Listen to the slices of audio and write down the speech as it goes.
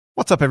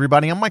What's up,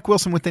 everybody? I'm Mike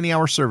Wilson with Any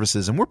Hour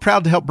Services, and we're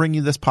proud to help bring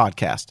you this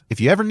podcast. If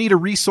you ever need a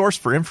resource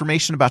for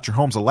information about your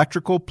home's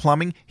electrical,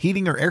 plumbing,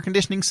 heating, or air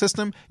conditioning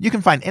system, you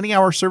can find Any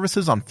Hour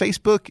Services on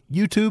Facebook,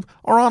 YouTube,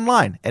 or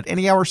online at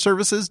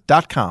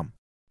anyhourservices.com.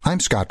 I'm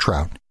Scott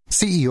Trout,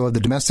 CEO of the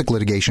domestic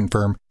litigation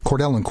firm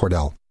Cordell &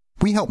 Cordell.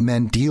 We help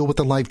men deal with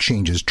the life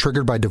changes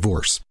triggered by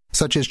divorce,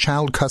 such as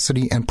child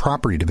custody and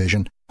property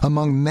division,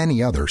 among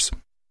many others.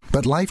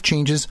 But life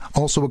changes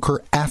also occur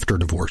after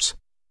divorce.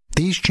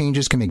 These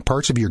changes can make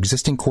parts of your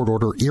existing court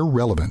order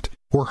irrelevant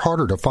or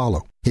harder to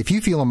follow. If you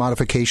feel a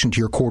modification to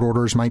your court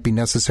orders might be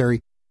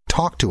necessary,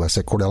 talk to us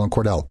at Cordell &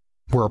 Cordell.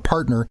 We're a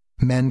partner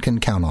men can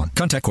count on.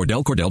 Contact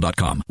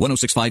CordellCordell.com,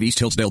 1065 East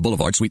Hillsdale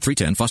Boulevard, Suite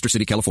 310, Foster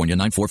City, California,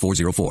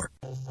 94404.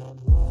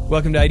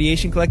 Welcome to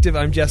Ideation Collective.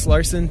 I'm Jess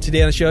Larson.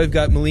 Today on the show, we've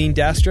got Malene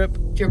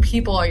Dastrup. Your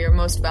people are your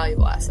most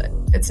valuable asset.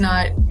 It's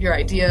not your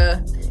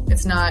idea.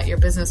 It's not your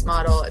business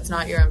model. It's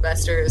not your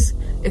investors.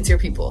 It's your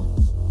people.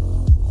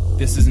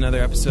 This is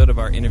another episode of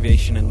our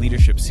Innovation and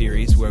Leadership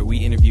series where we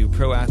interview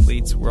pro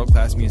athletes,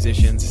 world-class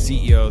musicians,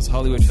 CEOs,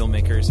 Hollywood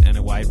filmmakers, and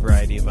a wide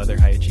variety of other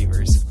high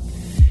achievers.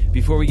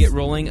 Before we get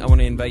rolling, I want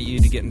to invite you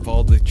to get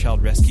involved with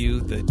Child Rescue,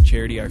 the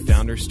charity our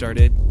founder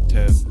started.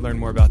 To learn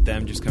more about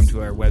them, just come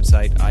to our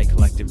website,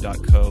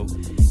 icollective.co,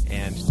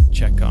 and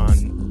check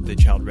on the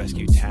Child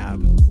Rescue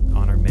tab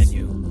on our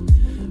menu.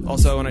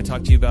 Also, I want to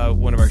talk to you about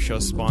one of our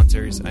show's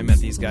sponsors. I met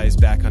these guys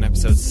back on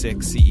episode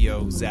 6.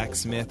 CEO Zach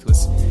Smith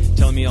was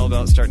telling me all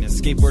about starting a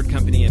skateboard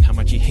company and how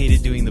much he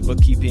hated doing the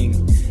bookkeeping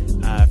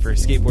for a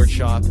skateboard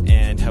shop,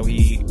 and how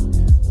he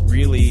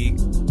really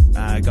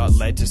got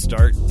led to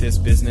start this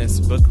business,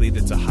 Bookly,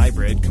 that's a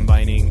hybrid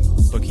combining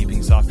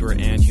bookkeeping software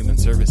and human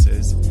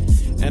services.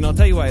 And I'll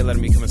tell you why I let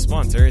him become a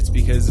sponsor. It's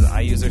because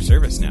I use their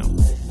service now.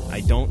 I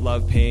don't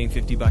love paying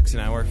 $50 an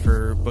hour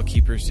for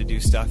bookkeepers to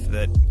do stuff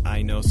that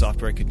I know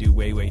software could do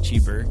way, way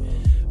cheaper.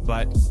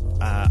 But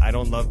I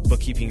don't love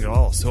bookkeeping at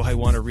all, so I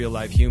want a real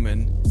live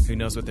human who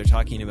knows what they're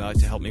talking about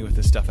to help me with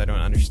the stuff I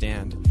don't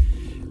understand.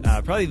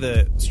 Probably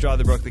the straw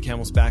that broke the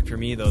camel's back for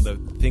me, though, the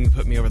thing that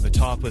put me over the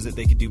top was that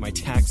they could do my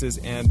taxes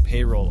and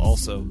payroll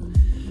also.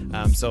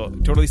 So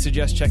totally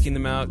suggest checking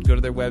them out. Go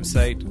to their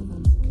website,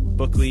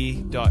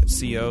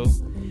 bookly.co,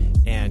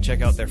 and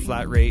check out their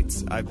flat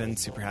rates. I've been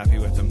super happy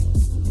with them.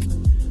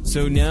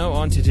 So now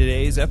on to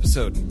today's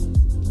episode.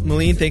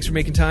 Malene, thanks for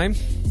making time.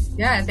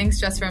 Yeah, thanks,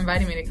 Jess, for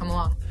inviting me to come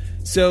along.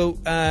 So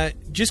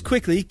just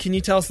quickly, can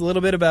you tell us a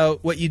little bit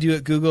about what you do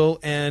at Google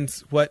and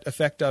what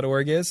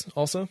Effect.org is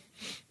also?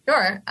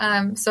 Sure.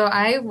 So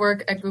I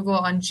work at Google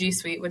on G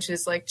Suite, which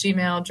is like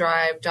Gmail,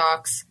 Drive,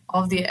 Docs,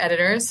 all of the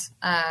editors,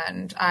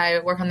 and I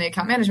work on the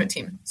account management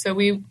team. So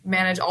we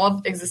manage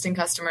all existing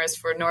customers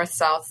for North,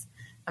 South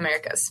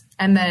Americas.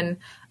 And then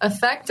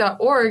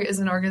Effect.org is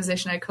an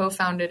organization I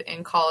co-founded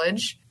in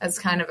college as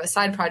kind of a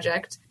side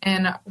project.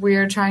 And we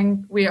are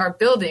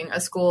building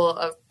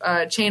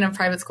a chain of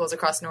private schools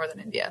across northern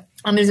India.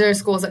 And these are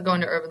schools that go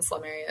into urban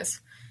slum areas.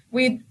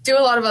 We do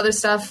a lot of other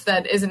stuff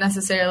that isn't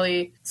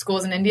necessarily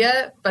schools in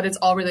India, but it's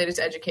all related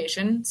to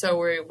education. So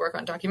we work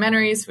on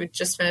documentaries. We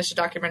just finished a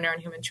documentary on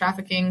human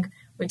trafficking.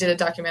 We did a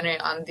documentary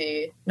on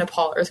the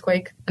Nepal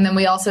earthquake. And then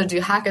we also do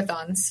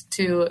hackathons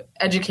to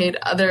educate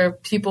other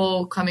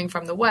people coming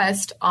from the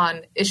West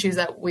on issues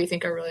that we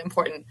think are really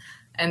important.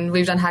 And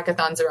we've done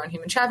hackathons around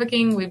human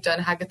trafficking. We've done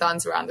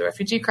hackathons around the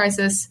refugee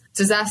crisis,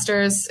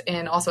 disasters,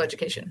 and also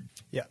education.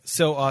 Yeah,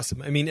 so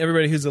awesome. I mean,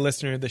 everybody who's a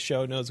listener of the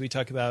show knows we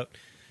talk about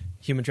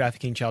human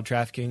trafficking, child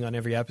trafficking on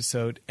every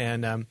episode.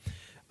 And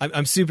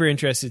I'm super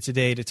interested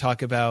today to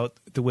talk about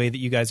the way that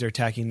you guys are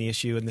attacking the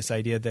issue and this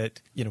idea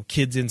that,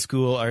 kids in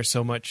school are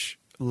so much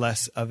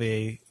less of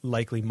a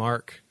likely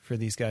mark for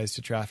these guys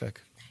to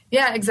traffic.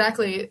 Yeah,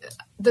 exactly.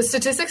 The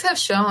statistics have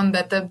shown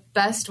that the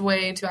best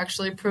way to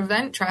actually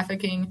prevent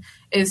trafficking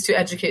is to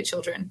educate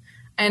children.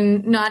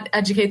 And not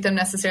educate them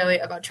necessarily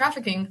about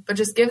trafficking, but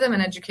just give them an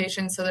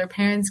education so their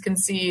parents can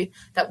see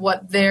that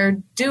what they're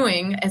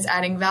doing is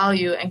adding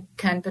value and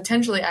can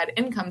potentially add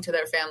income to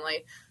their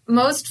family.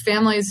 Most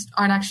families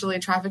aren't actually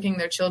trafficking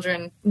their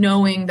children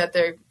knowing that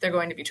they're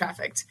going to be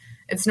trafficked.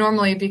 It's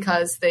normally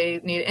because they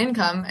need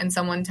income and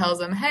someone tells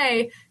them,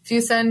 hey, if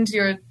you send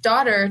your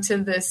daughter to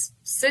this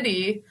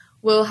city,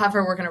 we'll have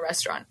her work in a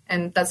restaurant.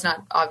 And that's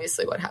not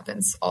obviously what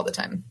happens all the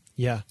time.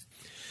 Yeah.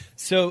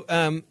 So,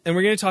 and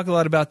we're going to talk a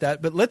lot about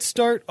that, but let's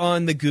start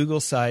on the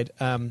Google side.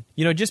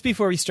 Just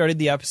before we started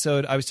the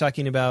episode, I was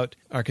talking about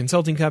our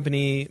consulting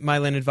company,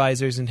 Mylan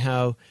Advisors, and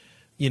how,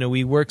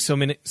 we work so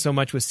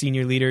much with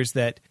senior leaders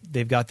that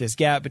they've got this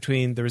gap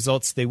between the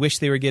results they wish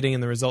they were getting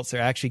and the results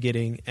they're actually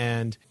getting.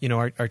 And,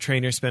 our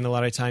trainers spend a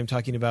lot of time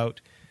talking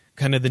about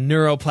kind of the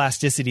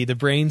neuroplasticity, the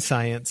brain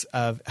science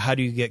of how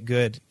do you get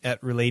good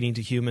at relating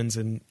to humans.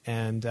 And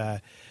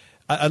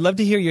I'd love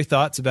to hear your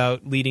thoughts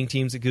about leading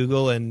teams at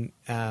Google and,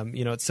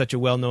 it's such a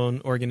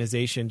well-known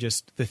organization,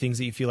 just the things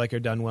that you feel like are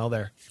done well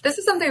there. This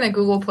is something that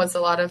Google puts a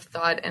lot of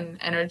thought and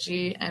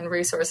energy and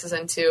resources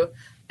into.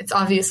 It's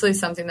obviously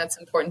something that's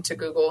important to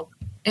Google.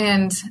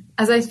 And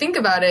as I think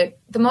about it,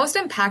 the most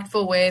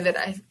impactful way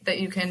that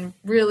you can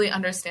really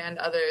understand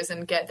others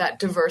and get that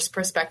diverse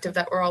perspective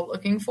that we're all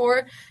looking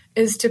for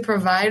is to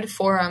provide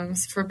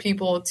forums for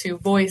people to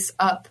voice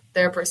up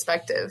their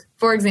perspective.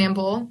 For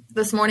example,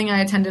 this morning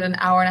I attended an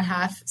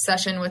 1.5-hour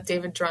session with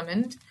David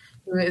Drummond,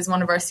 who is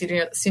one of our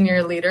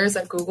senior leaders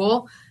at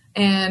Google,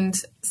 and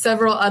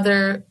several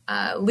other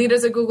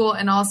leaders at Google,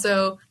 and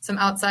also some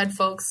outside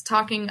folks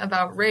talking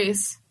about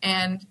race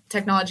and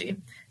technology.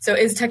 So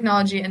is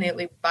technology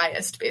innately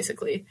biased,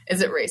 basically?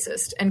 Is it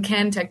racist? And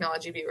can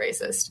technology be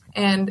racist?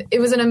 And it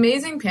was an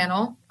amazing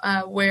panel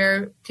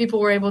where people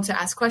were able to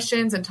ask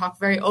questions and talk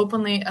very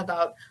openly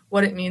about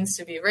what it means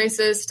to be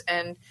racist,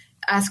 and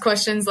ask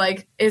questions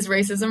like, is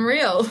racism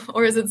real,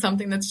 or is it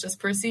something that's just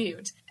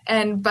perceived?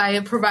 And by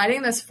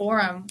providing this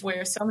forum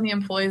where so many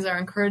employees are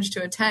encouraged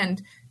to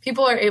attend,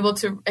 people are able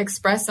to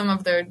express some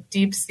of their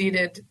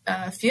deep-seated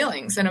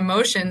feelings and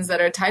emotions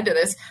that are tied to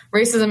this.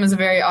 Racism is a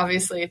very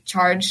obviously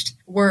charged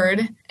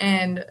word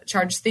and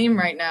charged theme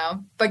right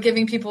now, but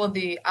giving people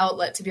the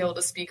outlet to be able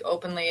to speak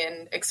openly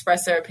and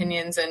express their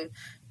opinions and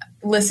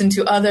listen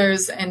to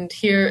others and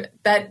hear,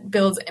 that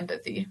builds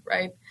empathy,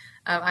 right?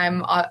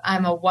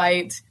 I'm a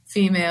white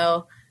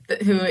female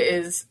who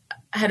is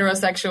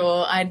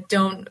heterosexual. I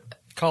don't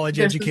college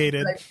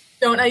educated.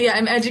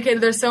 I'm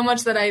educated. There's so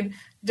much that I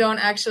don't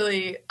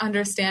actually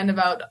understand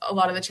about a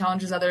lot of the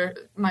challenges other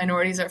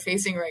minorities are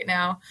facing right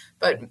now.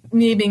 But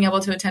me being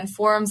able to attend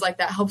forums like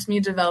that helps me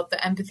develop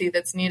the empathy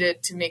that's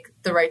needed to make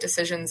the right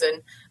decisions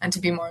and to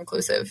be more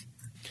inclusive.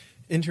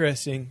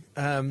 Interesting.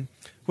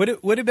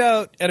 What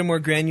about at a more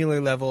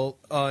granular level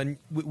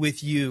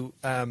with you?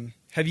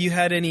 Have you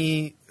had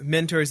any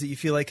mentors that you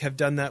feel like have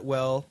done that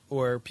well,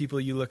 or people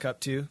you look up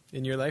to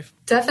in your life?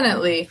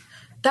 Definitely.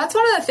 That's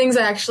one of the things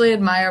I actually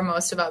admire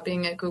most about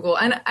being at Google.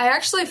 And I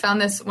actually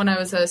found this when I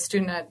was a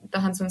student at the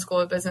Huntsman School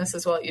of Business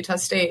as well at Utah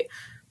State.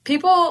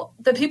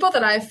 The people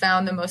that I've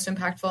found the most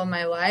impactful in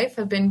my life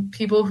have been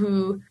people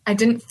who I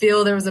didn't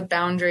feel there was a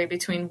boundary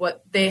between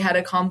what they had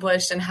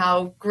accomplished and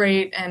how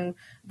great and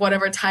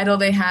whatever title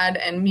they had,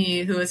 and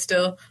me, who is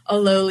still a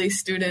lowly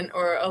student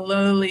or a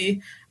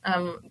lowly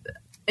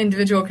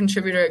individual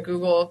contributor at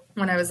Google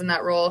when I was in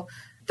that role.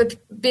 But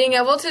being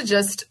able to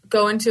just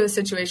go into a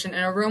situation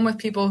in a room with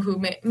people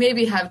who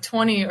maybe have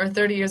 20 or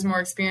 30 years more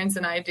experience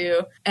than I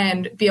do,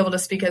 and be able to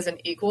speak as an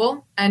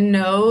equal and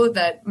know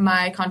that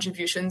my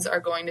contributions are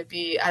going to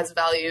be as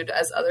valued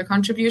as other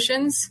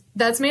contributions,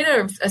 that's made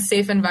a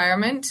safe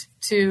environment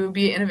to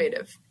be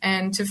innovative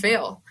and to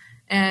fail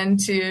and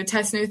to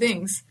test new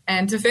things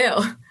and to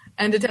fail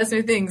and to test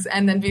new things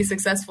and then be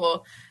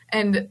successful.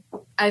 And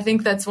I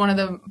think that's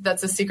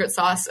that's a secret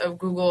sauce of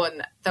Google.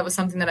 And that was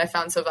something that I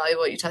found so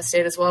valuable at Utah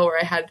State as well, where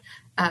I had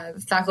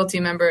faculty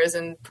members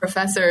and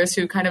professors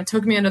who kind of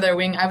took me under their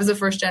wing. I was a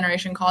first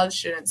generation college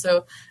student,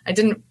 so I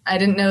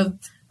didn't know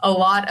a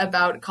lot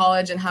about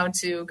college and how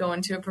to go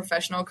into a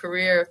professional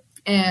career.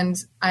 And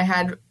I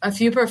had a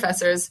few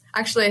professors.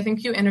 Actually, I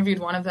think you interviewed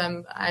one of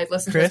them. I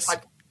listened to his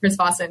podcast. Chris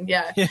Fossen,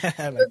 yeah. Yeah,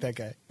 I like that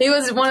guy. He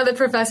was one of the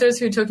professors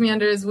who took me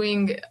under his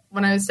wing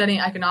when I was studying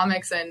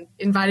economics and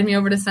invited me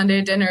over to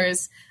Sunday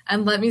dinners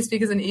and let me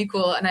speak as an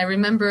equal. And I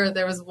remember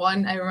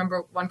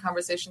one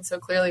conversation so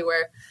clearly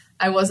where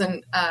I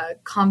wasn't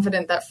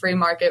confident that free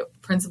market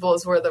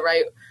principles were the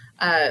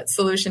right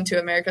solution to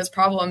America's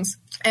problems.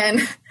 And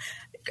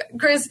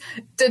Chris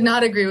did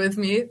not agree with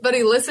me, but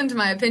he listened to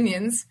my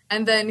opinions,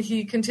 and then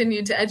he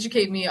continued to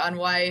educate me on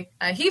why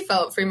he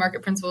felt free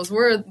market principles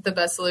were the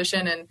best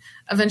solution, and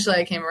eventually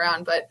I came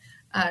around. But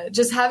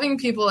just having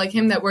people like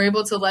him that were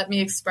able to let me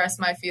express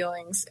my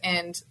feelings,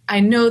 and I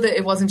know that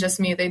it wasn't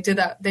just me. They do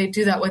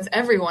that with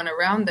everyone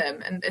around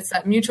them, and it's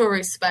that mutual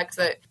respect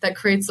that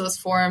creates those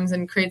forums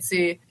and creates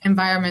the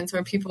environments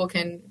where people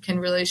can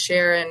really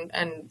share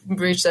and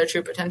reach their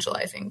true potential,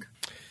 I think.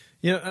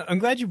 You know, I'm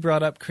glad you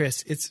brought up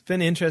Chris. It's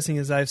been interesting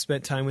as I've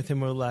spent time with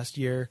him over the last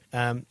year.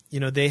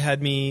 They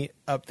had me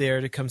up there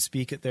to come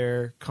speak at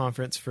their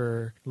conference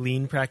for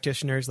lean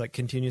practitioners, like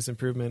continuous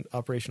improvement,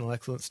 operational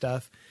excellence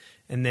stuff,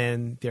 and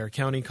then their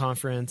accounting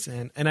conference.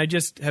 And I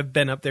just have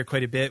been up there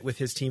quite a bit with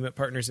his team at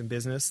Partners in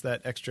Business,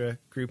 that extra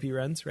group he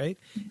runs, right?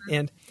 Mm-hmm.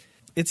 And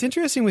it's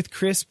interesting with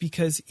Chris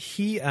because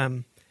he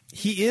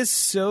is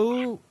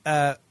so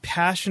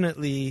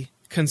passionately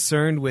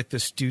concerned with the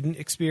student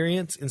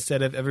experience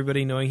instead of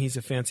everybody knowing he's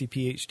a fancy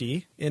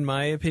PhD, in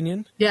my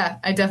opinion. Yeah,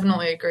 I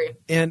definitely agree.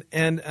 And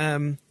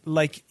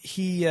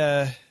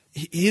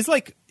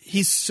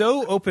he's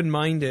so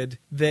open-minded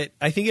that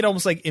I think it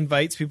almost like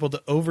invites people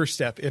to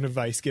overstep in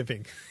advice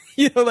giving.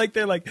 They're like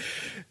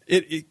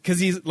it because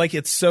he's like,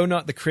 it's so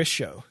not the Chris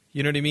show.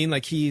 You know what I mean?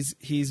 Like he's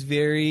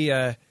very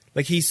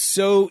he's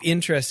so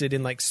interested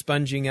in like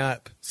sponging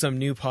up some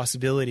new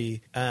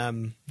possibility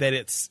that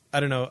it's, I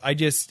don't know. I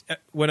just,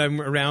 when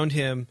I'm around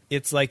him,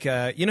 it's like,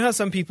 you know how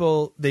some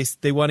people,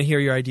 they want to hear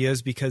your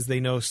ideas because they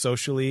know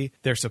socially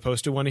they're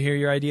supposed to want to hear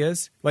your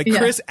ideas? Like yeah.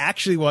 Chris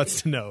actually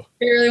wants to know.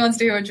 He really wants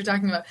to hear what you're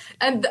talking about.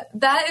 And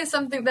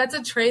that's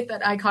a trait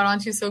that I caught on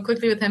to so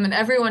quickly with him, and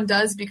everyone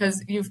does,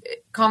 because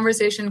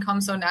conversation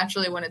comes so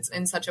naturally when it's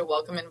in such a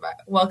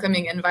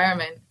welcoming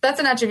environment. That's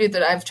an attribute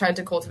that I've tried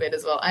to cultivate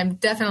as well. I'm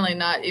definitely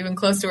not even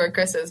close to where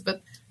Chris is,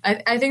 but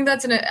I think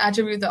that's an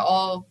attribute that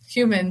all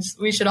humans,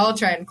 we should all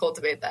try and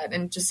cultivate that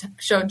and just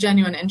show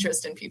genuine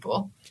interest in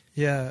people.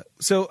 Yeah.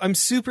 So I'm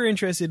super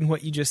interested in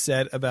what you just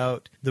said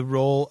about the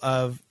role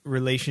of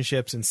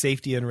relationships and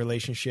safety in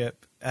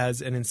relationship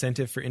as an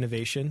incentive for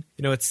innovation.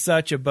 It's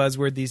such a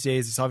buzzword these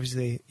days. It's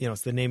obviously,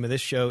 it's the name of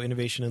this show,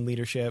 Innovation and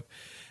Leadership.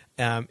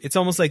 It's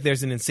almost like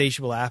there's an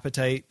insatiable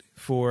appetite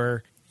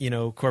for,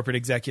 corporate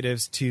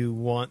executives to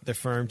want the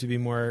firm to be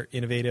more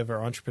innovative,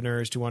 or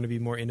entrepreneurs to want to be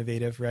more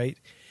innovative, right?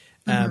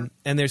 And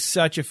there's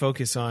such a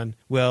focus on,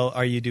 well,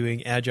 are you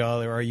doing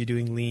agile, or are you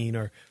doing lean,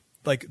 or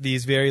like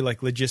these very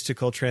like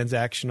logistical,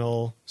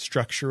 transactional,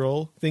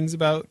 structural things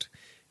about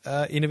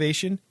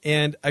innovation.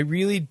 And I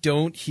really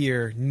don't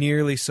hear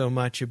nearly so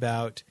much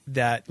about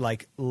that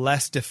like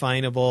less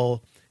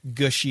definable,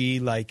 gushy,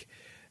 like,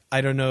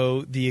 I don't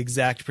know the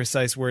exact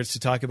precise words to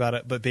talk about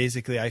it, but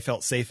basically I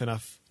felt safe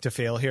enough to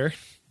fail here.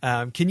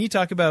 Can you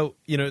talk about,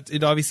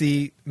 it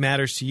obviously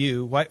matters to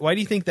you. Why do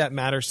you think that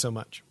matters so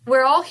much?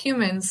 We're all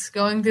humans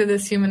going through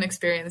this human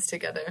experience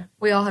together.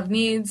 We all have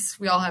needs.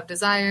 We all have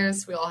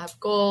desires. We all have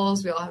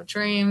goals. We all have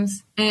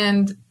dreams.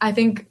 And I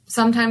think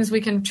sometimes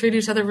we can treat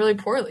each other really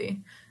poorly.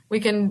 We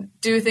can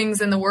do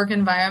things in the work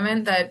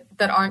environment that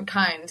aren't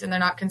kind and they're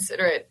not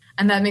considerate.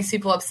 And that makes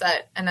people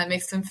upset and that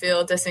makes them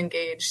feel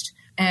disengaged.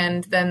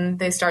 And then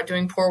they start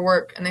doing poor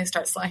work and they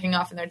start slacking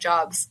off in their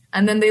jobs.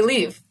 And then they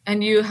leave.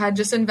 And you had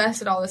just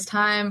invested all this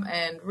time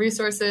and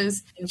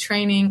resources in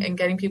training and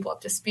getting people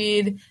up to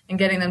speed and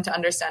getting them to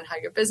understand how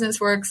your business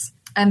works.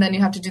 And then you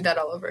have to do that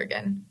all over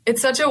again.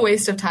 It's such a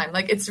waste of time.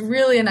 Like, it's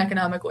really an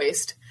economic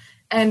waste.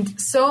 And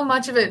so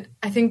much of it,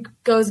 I think,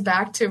 goes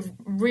back to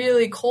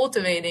really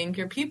cultivating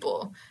your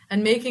people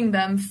and making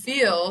them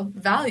feel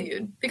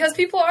valued, because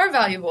people are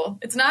valuable.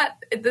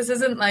 This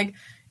isn't like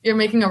you're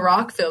making a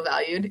rock feel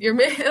valued.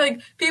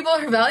 People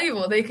are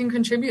valuable. They can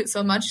contribute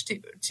so much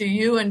to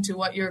you and to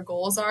what your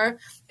goals are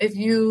if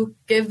you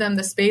give them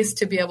the space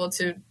to be able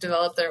to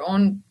develop their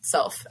own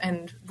self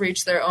and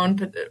reach their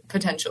own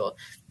potential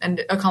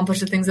and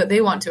accomplish the things that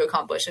they want to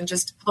accomplish and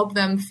just help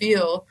them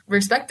feel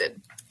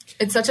respected.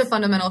 It's such a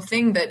fundamental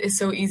thing that is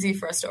so easy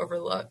for us to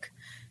overlook.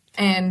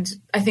 And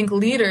I think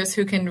leaders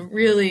who can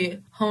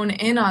really hone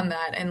in on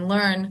that and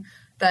learn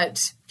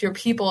that your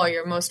people are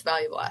your most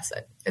valuable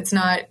asset. It's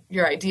not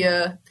your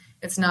idea.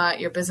 It's not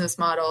your business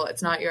model.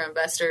 It's not your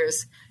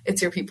investors.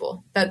 It's your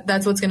people.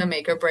 That's what's going to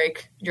make or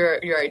break your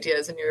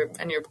ideas and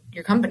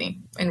your company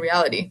in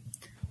reality.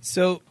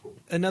 So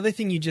another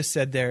thing you just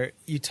said there,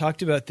 you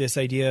talked about this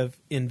idea of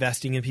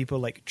investing in people,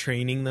 like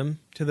training them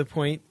to the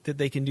point that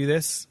they can do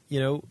this.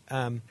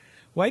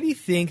 Why do you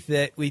think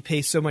that we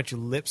pay so much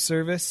lip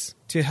service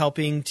to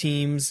helping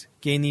teams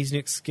gain these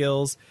new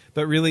skills,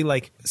 but really,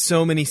 like,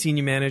 so many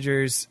senior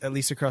managers, at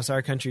least across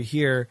our country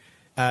here,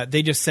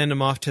 they just send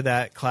them off to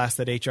that class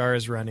that HR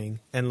is running,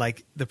 and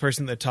like the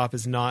person at the top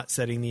is not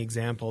setting the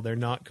example. They're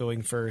not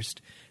going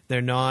first. They're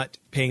not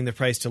paying the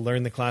price to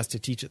learn the class to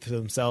teach it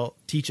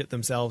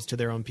themselves to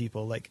their own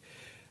people. Like,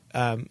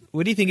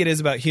 what do you think it is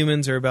about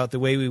humans or about the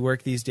way we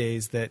work these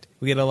days that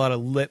we get a lot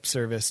of lip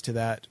service to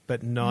that,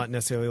 but not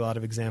necessarily a lot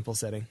of example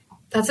setting?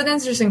 That's an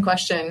interesting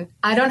question.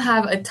 I don't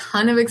have a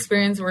ton of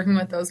experience working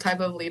with those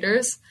type of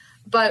leaders,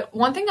 but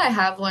one thing I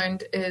have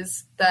learned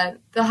is that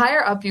the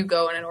higher up you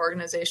go in an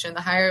organization,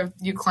 the higher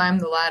you climb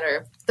the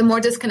ladder, the more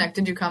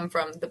disconnected you come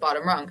from the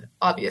bottom rung,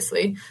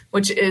 obviously,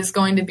 which is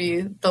going to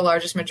be the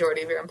largest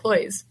majority of your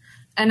employees.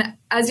 And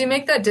as you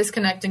make that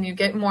disconnect and you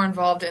get more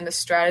involved in the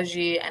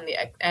strategy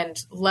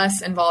and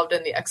less involved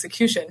in the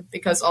execution,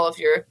 because all of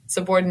your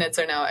subordinates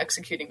are now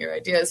executing your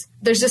ideas,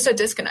 there's just a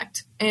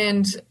disconnect.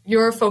 And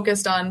you're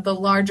focused on the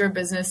larger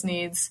business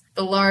needs,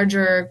 the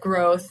larger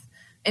growth,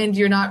 and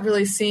you're not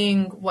really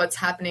seeing what's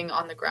happening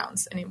on the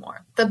grounds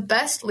anymore. The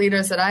best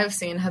leaders that I've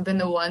seen have been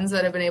the ones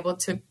that have been able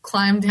to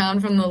climb down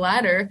from the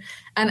ladder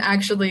and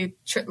actually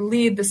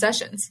lead the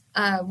sessions.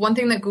 One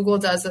thing that Google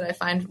does that I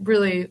find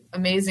really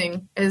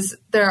amazing is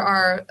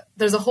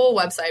there's a whole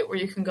website where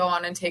you can go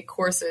on and take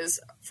courses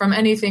from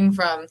anything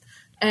from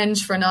Eng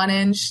for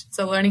non-Eng,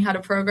 so learning how to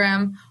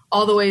program,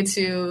 all the way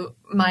to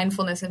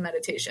mindfulness and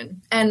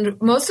meditation. And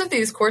most of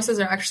these courses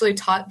are actually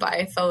taught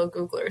by fellow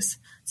Googlers.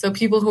 So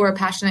people who are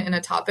passionate in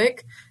a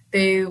topic,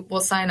 they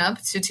will sign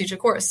up to teach a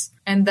course.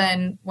 And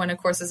then when a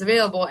course is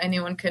available,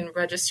 anyone can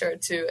register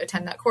to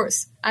attend that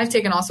course. I've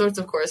taken all sorts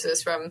of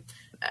courses from,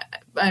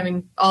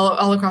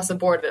 all across the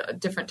board,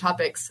 different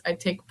topics. I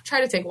try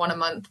to take one a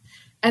month.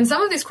 And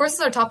some of these courses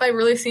are taught by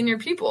really senior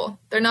people.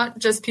 They're not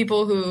just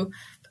people who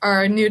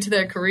are new to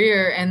their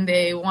career and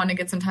they want to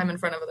get some time in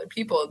front of other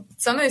people.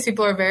 Some of these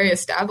people are very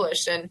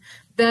established, and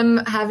them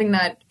having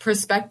that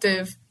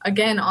perspective,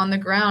 again, on the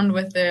ground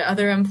with the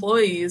other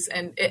employees,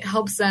 and it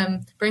helps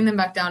them bring them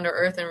back down to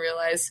earth and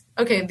realize,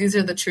 okay, these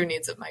are the true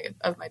needs of my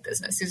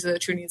business. These are the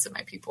true needs of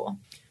my people.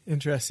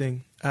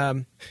 Interesting.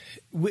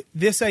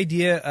 This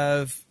idea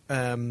of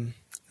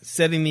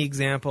setting the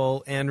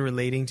example and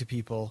relating to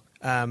people,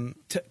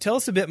 Tell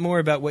us a bit more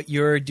about what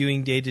you're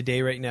doing day to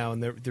day right now in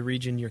the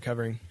region you're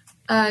covering.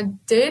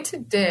 Day to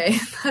day,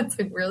 that's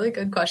a really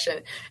good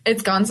question.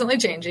 It's constantly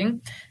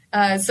changing.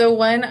 So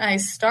when I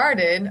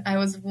started, I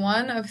was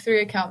one of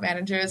 3 account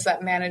managers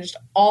that managed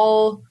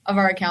all of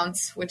our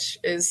accounts, which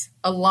is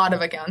a lot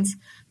of accounts,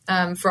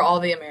 for all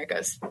the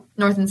Americas,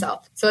 North and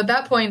South. So at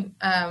that point,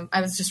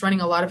 I was just running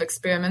a lot of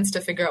experiments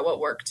to figure out what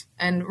worked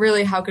and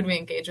really how could we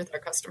engage with our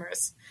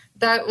customers.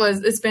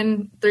 It's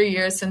been 3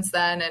 years since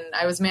then, and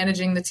I was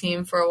managing the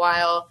team for a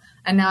while,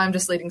 and now I'm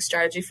just leading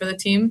strategy for the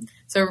team.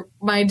 So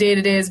my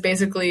day-to-day is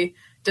basically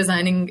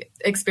designing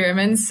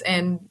experiments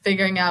and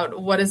figuring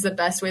out what is the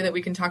best way that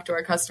we can talk to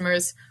our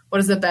customers, what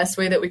is the best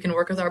way that we can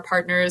work with our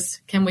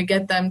partners, can we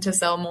get them to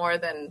sell more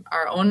than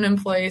our own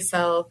employees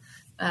sell,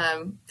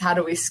 how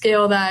do we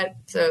scale that?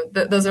 So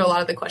those are a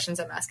lot of the questions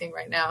I'm asking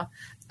right now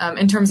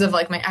in terms of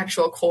like my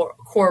actual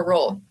core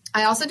role.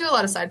 I also do a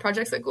lot of side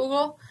projects at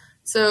Google.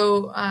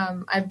 So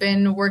I've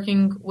been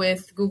working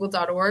with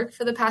Google.org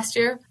for the past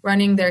year,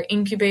 running their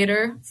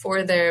incubator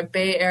for their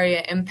Bay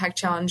Area Impact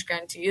Challenge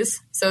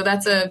grantees. So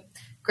that's a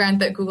grant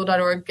that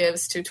Google.org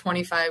gives to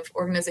 25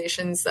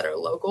 organizations that are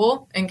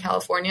local in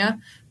California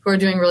who are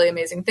doing really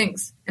amazing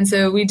things. And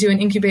so we do an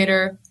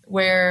incubator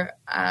where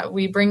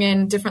we bring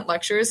in different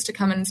lecturers to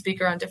come and speak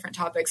around different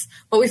topics.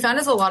 What we found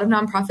is a lot of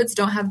nonprofits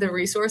don't have the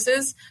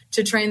resources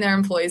to train their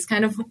employees,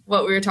 kind of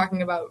what we were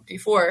talking about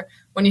before.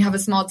 When you have a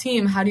small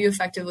team, how do you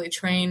effectively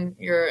train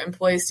your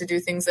employees to do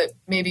things that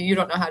maybe you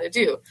don't know how to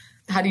do?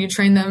 How do you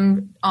train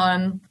them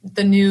on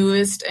the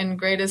newest and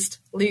greatest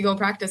legal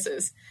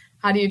practices?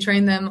 How do you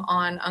train them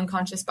on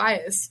unconscious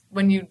bias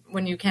when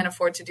you can't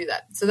afford to do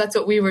that? So that's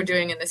what we were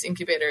doing in this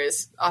incubator,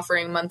 is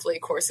offering monthly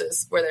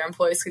courses where their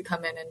employees could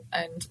come in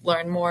and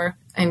learn more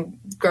and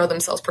grow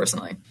themselves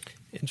personally.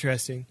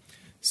 Interesting.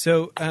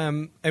 So,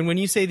 and when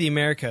you say the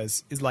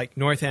Americas, is like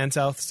North and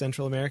South,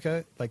 Central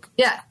America?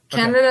 Yeah,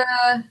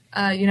 Canada,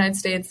 United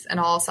States, and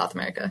all South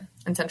America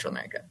and Central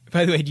America.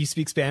 By the way, do you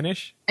speak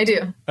Spanish? I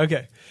do.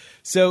 Okay.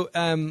 So,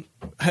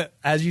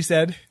 as you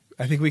said,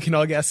 I think we can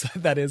all guess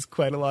that is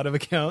quite a lot of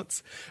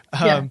accounts.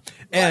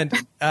 And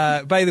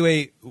by the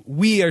way,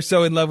 we are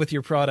so in love with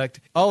your product.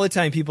 All the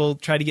time people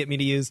try to get me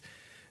to use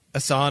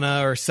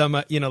Asana or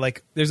some,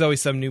 there's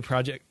always some new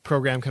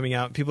program coming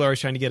out. People are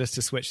always trying to get us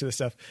to switch to this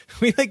stuff.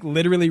 We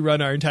literally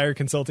run our entire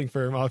consulting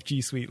firm off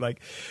G Suite.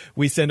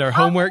 We send our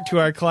homework to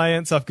our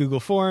clients off Google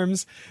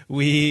Forms.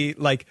 We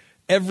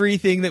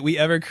everything that we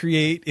ever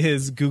create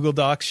is Google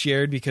Docs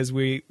shared because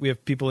we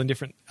have people in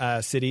different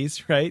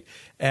cities, right?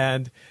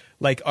 And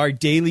our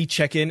daily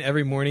check-in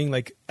every morning,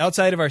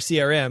 outside of our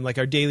CRM,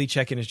 our daily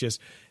check-in is just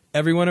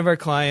every one of our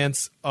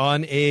clients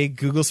on a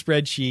Google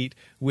spreadsheet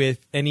with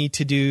any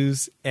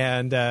to-dos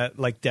and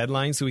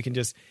deadlines, so we can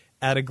just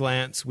at a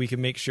glance we can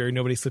make sure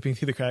nobody's slipping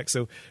through the cracks.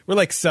 So we're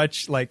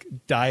such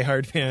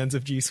diehard fans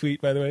of G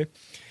Suite, by the way.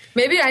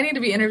 Maybe I need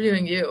to be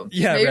interviewing you.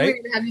 Yeah, Maybe right?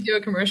 we can have you do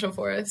a commercial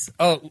for us.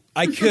 Oh,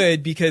 I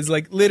could, because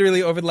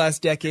literally over the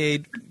last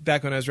decade,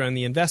 back when I was running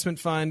the investment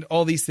fund,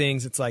 all these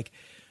things, it's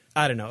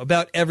I don't know,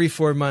 about every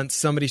 4 months,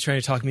 somebody's trying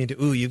to talk me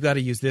into, you've got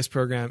to use this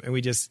program. And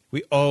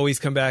we always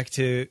come back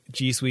to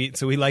G Suite.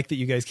 So we like that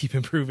you guys keep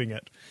improving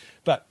it.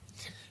 But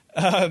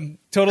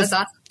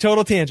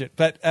total tangent.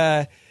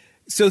 But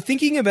so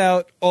thinking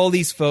about all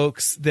these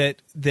folks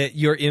that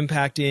you're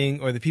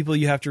impacting, or the people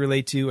you have to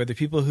relate to, or the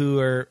people who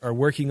are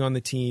working on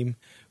the team,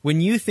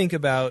 when you think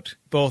about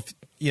both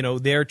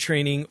their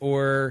training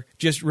or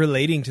just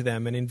relating to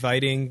them and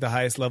inviting the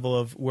highest level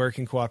of work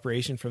and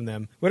cooperation from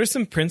them, what are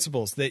some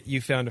principles that you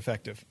found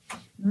effective?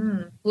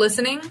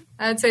 Listening,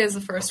 I'd say, is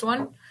the first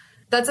one.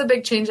 That's a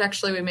big change,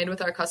 actually, we made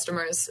with our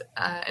customers.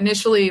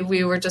 Initially,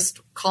 we were just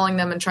calling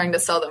them and trying to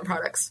sell them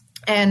products.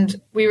 And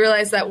we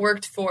realized that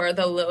worked for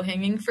the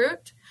low-hanging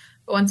fruit.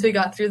 But once we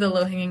got through the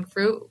low-hanging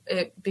fruit,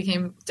 it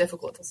became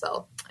difficult to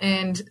sell.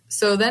 And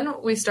so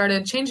then we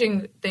started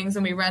changing things,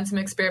 and we ran some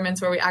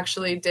experiments where we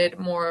actually did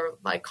more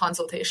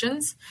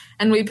consultations.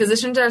 And we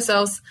positioned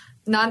ourselves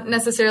not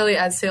necessarily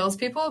as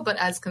salespeople, but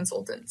as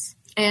consultants.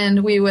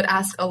 And we would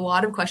ask a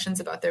lot of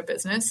questions about their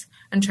business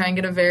and try and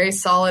get a very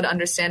solid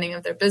understanding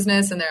of their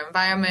business and their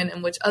environment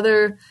and which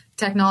other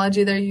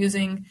technology they're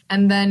using.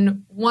 And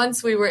then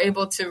once we were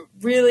able to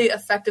really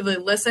effectively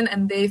listen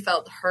and they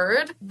felt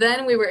heard,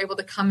 then we were able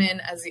to come in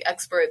as the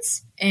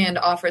experts and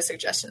offer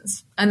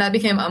suggestions. And that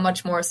became a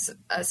much more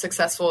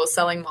successful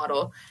selling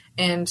model.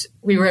 And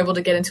we were able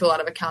to get into a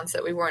lot of accounts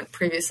that we weren't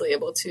previously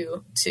able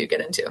to get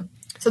into.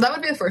 So that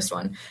would be the first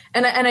one.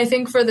 And I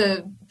think for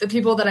the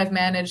people that I've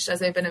managed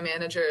as I've been a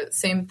manager,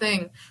 same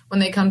thing. When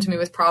they come to me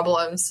with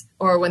problems,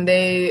 or when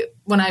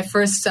I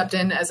first stepped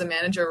in as a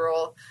manager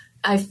role,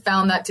 I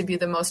found that to be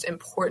the most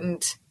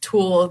important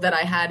tool that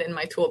I had in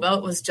my tool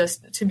belt, was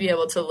just to be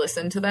able to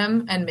listen to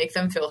them and make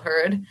them feel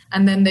heard.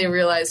 And then they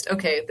realized,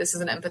 okay, this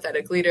is an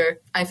empathetic leader.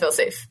 I feel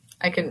safe.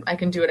 I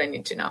can do what I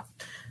need to now.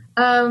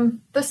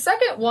 The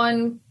second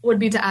one would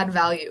be to add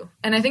value.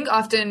 And I think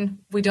often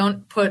we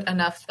don't put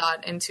enough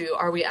thought into,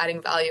 are we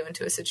adding value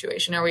into a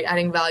situation? Are we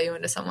adding value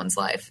into someone's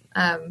life?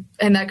 And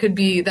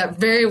that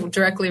very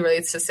directly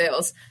relates to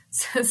sales.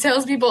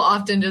 Salespeople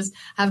often just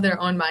have their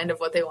own mind of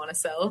what they want to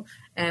sell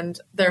and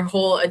their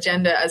whole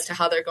agenda as to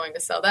how they're going to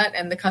sell that.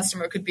 And the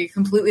customer could be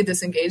completely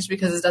disengaged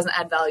because it doesn't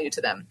add value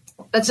to them.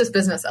 That's just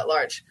business at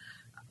large.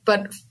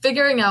 But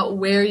figuring out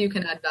where you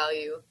can add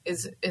value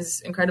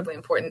is incredibly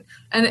important.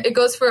 And it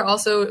goes for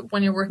also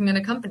when you're working in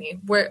a company,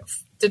 where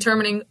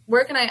determining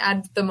where can I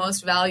add the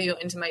most value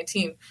into my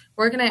team?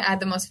 Where can I add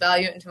the most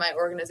value into my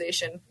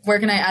organization? Where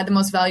can I add the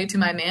most value to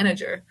my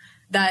manager?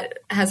 That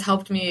has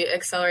helped me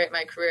accelerate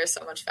my career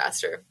so much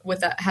faster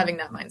with having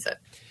that mindset.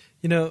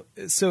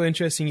 It's so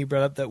interesting you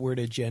brought up that word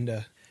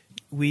agenda.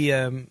 We,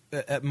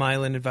 at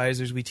Mylan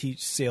Advisors, we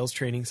teach sales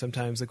training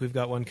sometimes. Like we've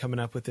got one coming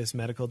up with this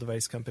medical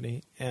device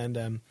company.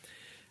 And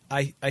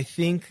I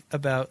think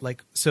about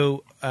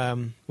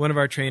one of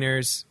our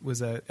trainers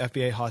was a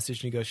FBI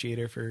hostage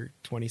negotiator for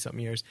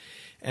 20-something years.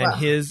 And wow.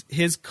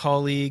 His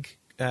colleague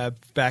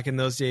back in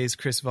those days,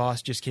 Chris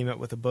Voss, just came out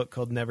with a book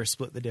called Never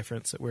Split the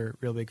Difference that we're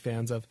real big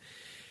fans of.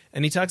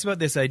 And he talks about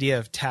this idea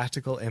of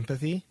tactical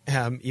empathy,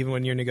 even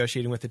when you're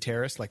negotiating with a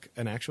terrorist, like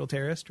an actual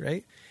terrorist,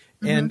 right?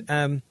 Mm-hmm.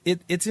 And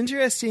it's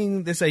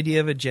interesting, this idea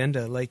of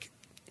agenda. Like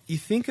you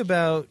think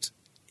about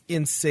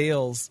in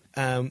sales,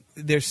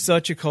 there's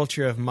such a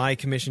culture of my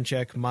commission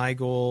check, my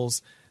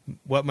goals,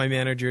 what my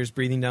manager is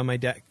breathing down my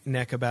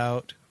neck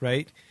about,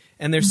 right?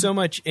 And there's so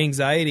much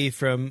anxiety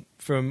from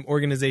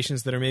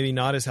organizations that are maybe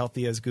not as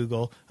healthy as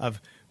Google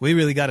of, we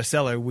really got a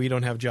seller, we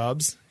don't have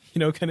jobs,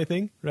 kind of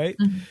thing, right?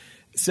 Mm-hmm.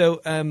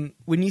 So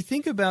when you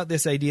think about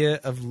this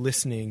idea of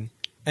listening,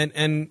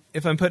 and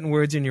if I'm putting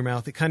words in your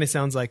mouth, it kind of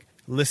sounds like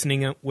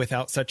listening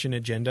without such an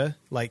agenda,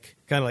 like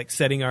kind of like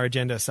setting our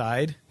agenda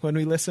aside when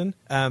we listen.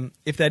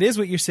 If that is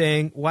what you're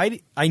saying,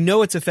 I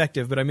know it's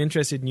effective, but I'm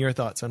interested in your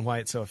thoughts on why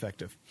it's so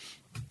effective.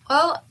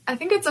 Well, I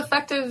think it's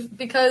effective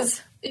because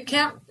you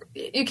can't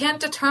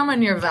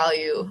determine your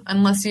value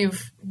unless you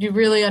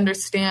really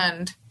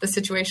understand the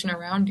situation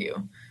around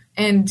you.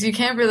 And you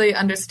can't really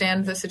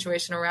understand the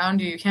situation around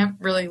you. You can't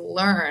really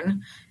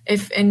learn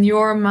if in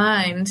your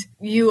mind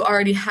you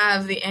already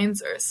have the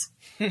answers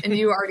and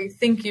you already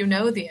think you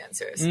know the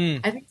answers.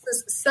 I think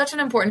this is such an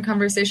important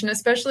conversation,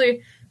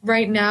 especially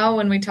right now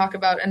when we talk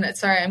about, and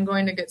sorry, I'm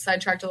going to get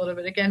sidetracked a little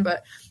bit again,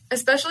 but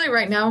especially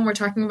right now when we're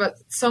talking about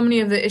so many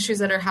of the issues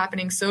that are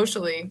happening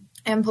socially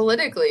and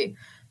politically.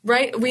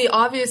 Right. We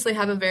obviously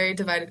have a very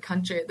divided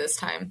country at this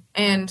time,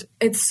 and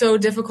it's so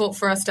difficult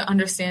for us to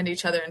understand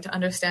each other and to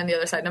understand the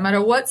other side. No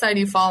matter what side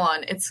you fall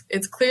on,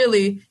 it's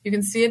clearly, you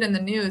can see it in the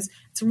news.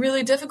 It's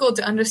really difficult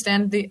to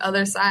understand the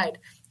other side.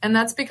 And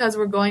that's because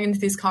we're going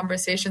into these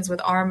conversations with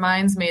our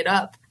minds made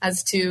up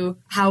as to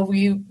how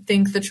we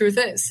think the truth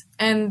is.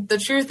 And the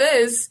truth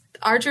is,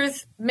 our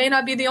truth may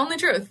not be the only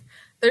truth.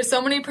 There's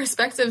so many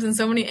perspectives and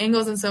so many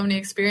angles and so many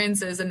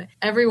experiences, and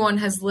everyone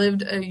has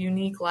lived a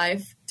unique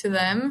life to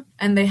them,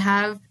 and they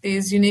have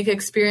these unique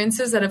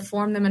experiences that have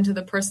formed them into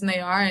the person they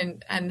are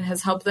and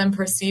has helped them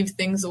perceive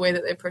things the way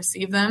that they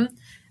perceive them.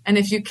 And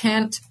if you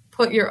can't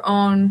put your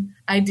own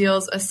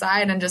ideals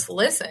aside and just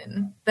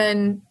listen,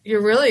 then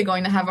you're really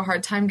going to have a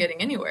hard time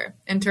getting anywhere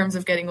in terms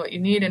of getting what you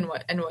need and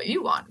what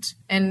you want.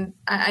 And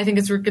I think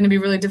it's going to be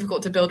really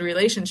difficult to build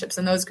relationships,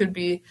 and those could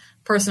be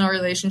personal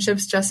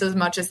relationships just as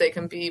much as they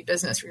can be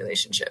business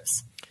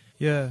relationships.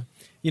 Yeah.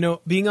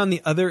 Being on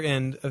the other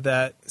end of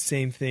that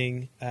same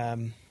thing,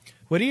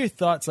 what are your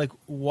thoughts? Like,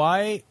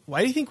 why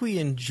do you think we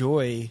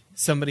enjoy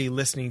somebody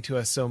listening to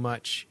us so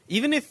much?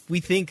 Even if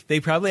we think they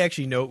probably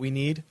actually know what we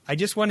need, I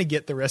just want to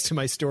get the rest of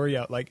my story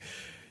out. Like,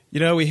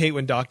 we hate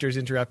when doctors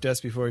interrupt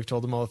us before we've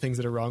told them all the things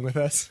that are wrong with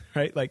us,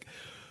 right? Like,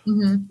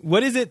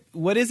 what is it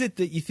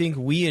that you think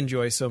we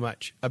enjoy so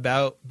much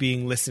about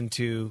being listened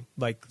to,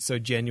 like, so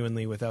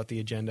genuinely without the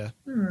agenda?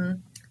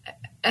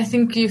 I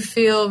think you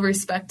feel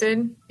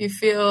respected. You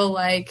feel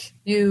like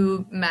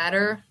you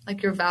matter,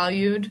 like you're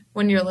valued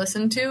when you're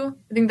listened to.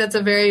 I think that's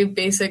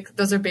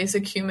those are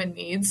basic human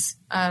needs.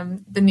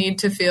 The need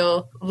to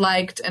feel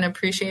liked and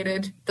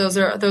appreciated. Those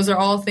are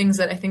all things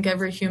that I think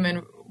every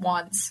human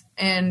wants.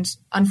 And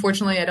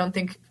unfortunately, I don't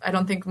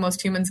think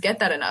most humans get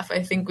that enough.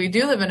 I think we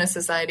do live in a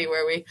society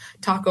where we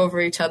talk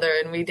over each other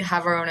and we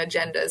have our own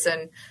agendas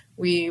and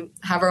we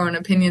have our own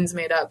opinions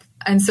made up.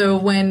 And so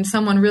when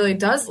someone really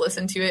does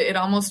listen to it, it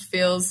almost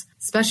feels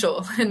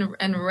special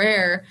and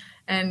rare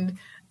and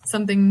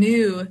something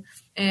new.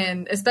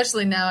 And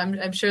especially now,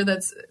 I'm sure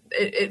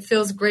it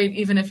feels great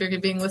even if you're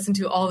being listened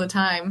to all the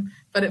time,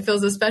 but it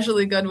feels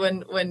especially good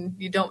when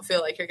you don't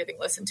feel like you're getting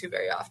listened to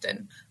very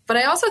often. But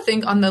I also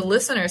think on the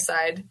listener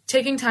side,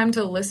 taking time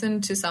to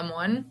listen to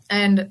someone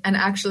and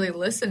actually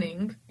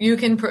listening, you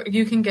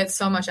can get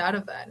so much out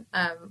of that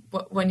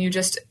when you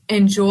just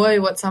enjoy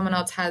what someone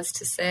else has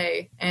to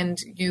say and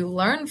you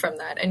learn from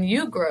that and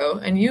you grow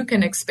and you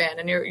can expand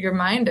and your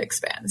mind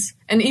expands.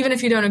 And even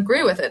if you don't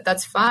agree with it,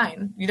 that's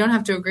fine. You don't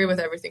have to agree with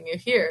everything you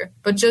hear,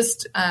 but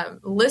just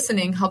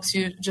listening helps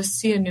you just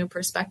see a new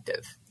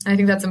perspective. I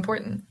think that's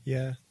important.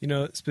 Yeah.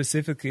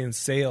 Specifically in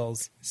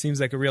sales, it seems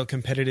like a real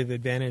competitive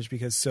advantage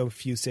because so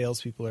few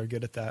salespeople are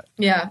good at that.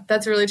 Yeah,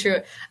 that's really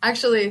true.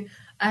 Actually,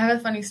 I have a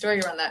funny story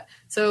around that.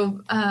 So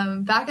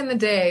back in the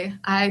day,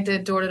 I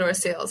did door-to-door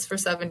sales for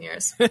 7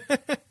 years.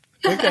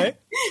 Okay.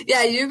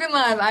 Yeah, you can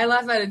laugh. I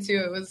laugh at it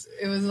too. It was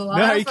a lot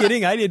No, of are you fun.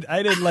 kidding? I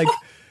did like,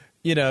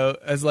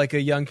 as like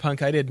a young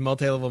punk, I did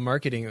multi-level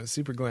marketing. It was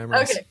super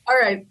glamorous. Okay. All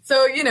right.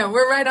 So,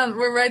 we're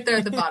right there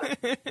at the bottom.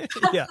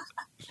 Yeah.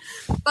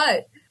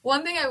 But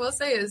one thing I will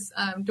say is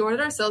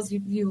door-to-door sales,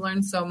 you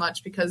learn so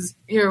much because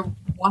you're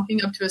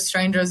walking up to a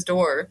stranger's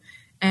door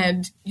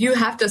and you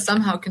have to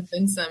somehow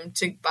convince them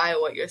to buy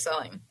what you're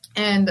selling.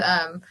 And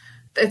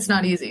it's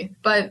not easy.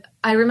 But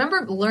I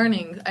remember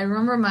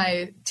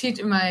my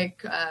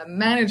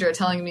manager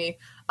telling me,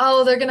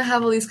 oh, they're going to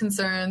have all these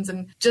concerns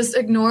and just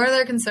ignore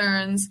their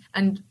concerns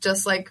and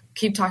just like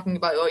keep talking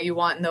about what you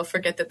want and they'll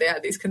forget that they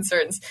had these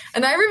concerns.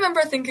 And I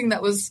remember thinking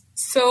that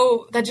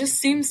just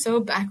seemed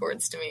so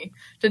backwards to me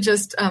to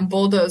just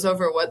bulldoze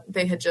over what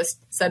they had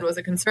just said was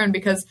a concern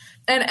because,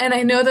 and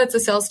I know that's a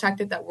sales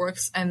tactic that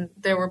works and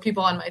there were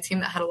people on my team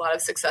that had a lot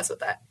of success with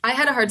that. I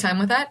had a hard time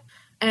with that.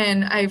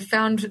 And I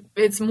found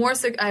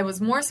I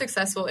was more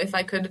successful if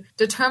I could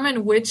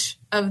determine which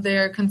of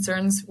their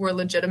concerns were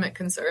legitimate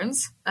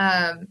concerns,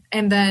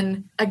 and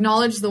then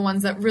acknowledge the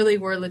ones that really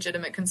were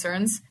legitimate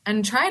concerns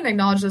and try and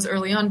acknowledge those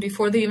early on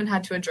before they even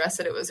had to address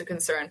it was a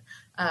concern.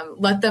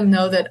 Let them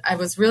know that I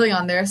was really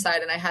on their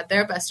side and I had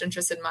their best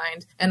interest in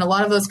mind. And a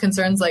lot of those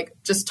concerns, like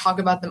just talk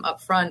about them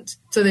up front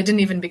so they didn't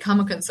even become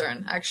a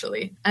concern,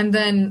 actually. And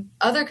then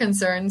other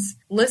concerns,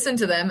 listen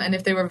to them. And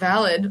if they were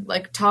valid,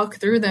 like talk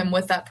through them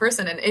with that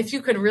person. And if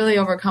you could really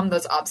overcome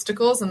those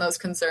obstacles and those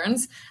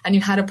concerns and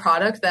you had a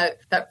product that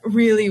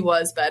really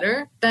was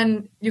better,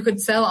 then you could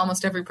sell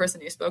almost every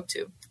person you spoke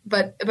to.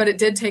 But it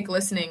did take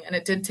listening and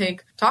it did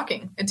take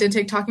talking. It did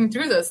take talking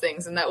through those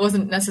things. And that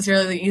wasn't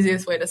necessarily the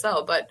easiest way to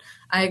sell, but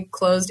I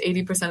closed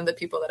 80% of the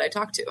people that I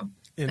talked to.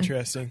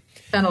 Interesting.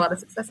 Found a lot of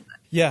success in that.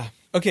 Yeah.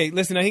 Okay,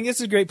 listen, I think this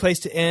is a great place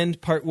to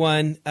end part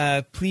 1.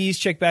 Please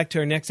check back to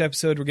our next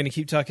episode. We're going to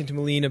keep talking to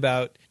Malene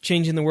about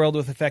changing the world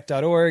with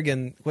effect.org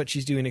and what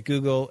she's doing at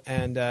Google.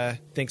 And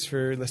thanks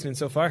for listening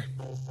so far.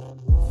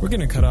 We're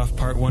going to cut off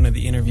part 1 of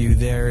the interview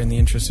there in the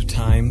interest of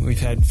time. We've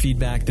had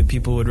feedback that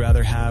people would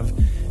rather have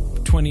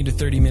 20 to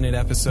 30-minute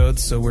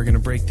episodes, so we're going to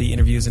break the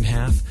interviews in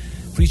half.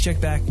 Please check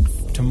back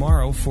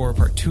tomorrow for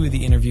part 2 of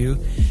the interview.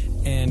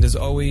 And as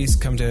always,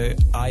 come to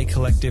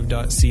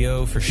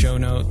icollective.co for show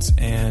notes.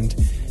 And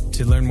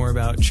to learn more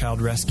about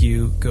Child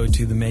Rescue, go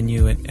to the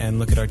menu and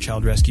look at our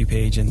Child Rescue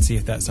page and see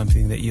if that's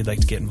something that you'd like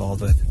to get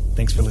involved with.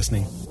 Thanks for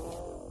listening.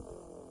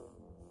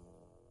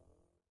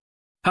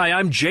 Hi,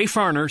 I'm Jay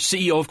Farner,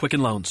 CEO of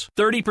Quicken Loans.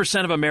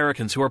 30% of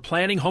Americans who are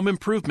planning home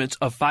improvements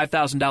of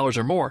 $5,000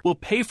 or more will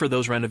pay for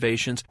those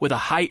renovations with a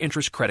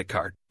high-interest credit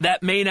card.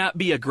 That may not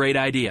be a great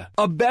idea.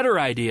 A better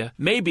idea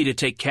may be to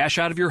take cash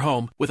out of your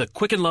home with a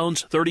Quicken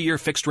Loans 30-year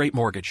fixed-rate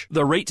mortgage.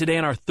 The rate today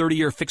on our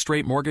 30-year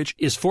fixed-rate mortgage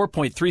is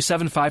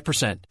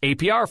 4.375%.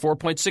 APR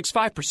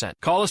 4.65%.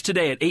 Call us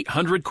today at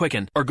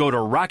 800-QUICKEN or go to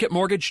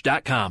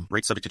rocketmortgage.com.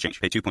 Rates subject to change.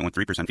 Pay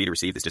 2.13% fee to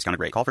receive this discounted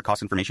rate. Call for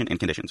cost information and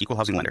conditions. Equal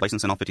housing lender.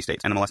 License in all 50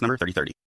 states. NMLS number 3030.